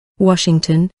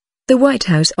Washington. The White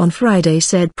House on Friday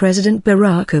said President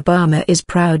Barack Obama is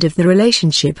proud of the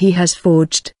relationship he has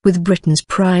forged with Britain's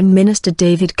Prime Minister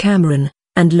David Cameron,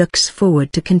 and looks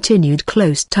forward to continued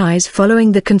close ties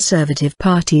following the Conservative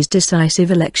Party's decisive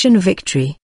election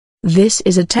victory. This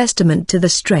is a testament to the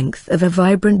strength of a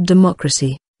vibrant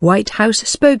democracy, White House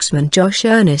spokesman Josh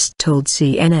Earnest told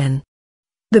CNN.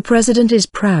 The president is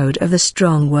proud of the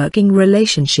strong working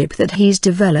relationship that he's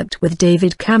developed with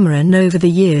David Cameron over the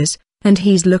years, and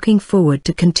he's looking forward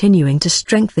to continuing to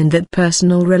strengthen that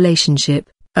personal relationship,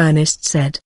 Earnest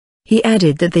said. He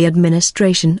added that the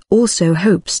administration also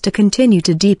hopes to continue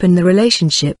to deepen the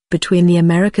relationship between the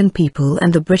American people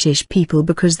and the British people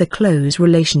because the close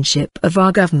relationship of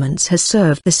our governments has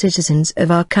served the citizens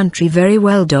of our country very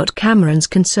well. Cameron's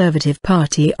Conservative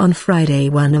Party on Friday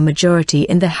won a majority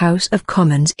in the House of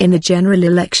Commons in the general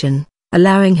election,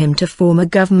 allowing him to form a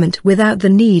government without the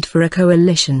need for a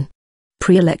coalition.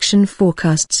 Pre-election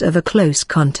forecasts of a close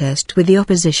contest with the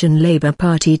opposition Labour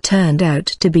Party turned out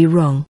to be wrong.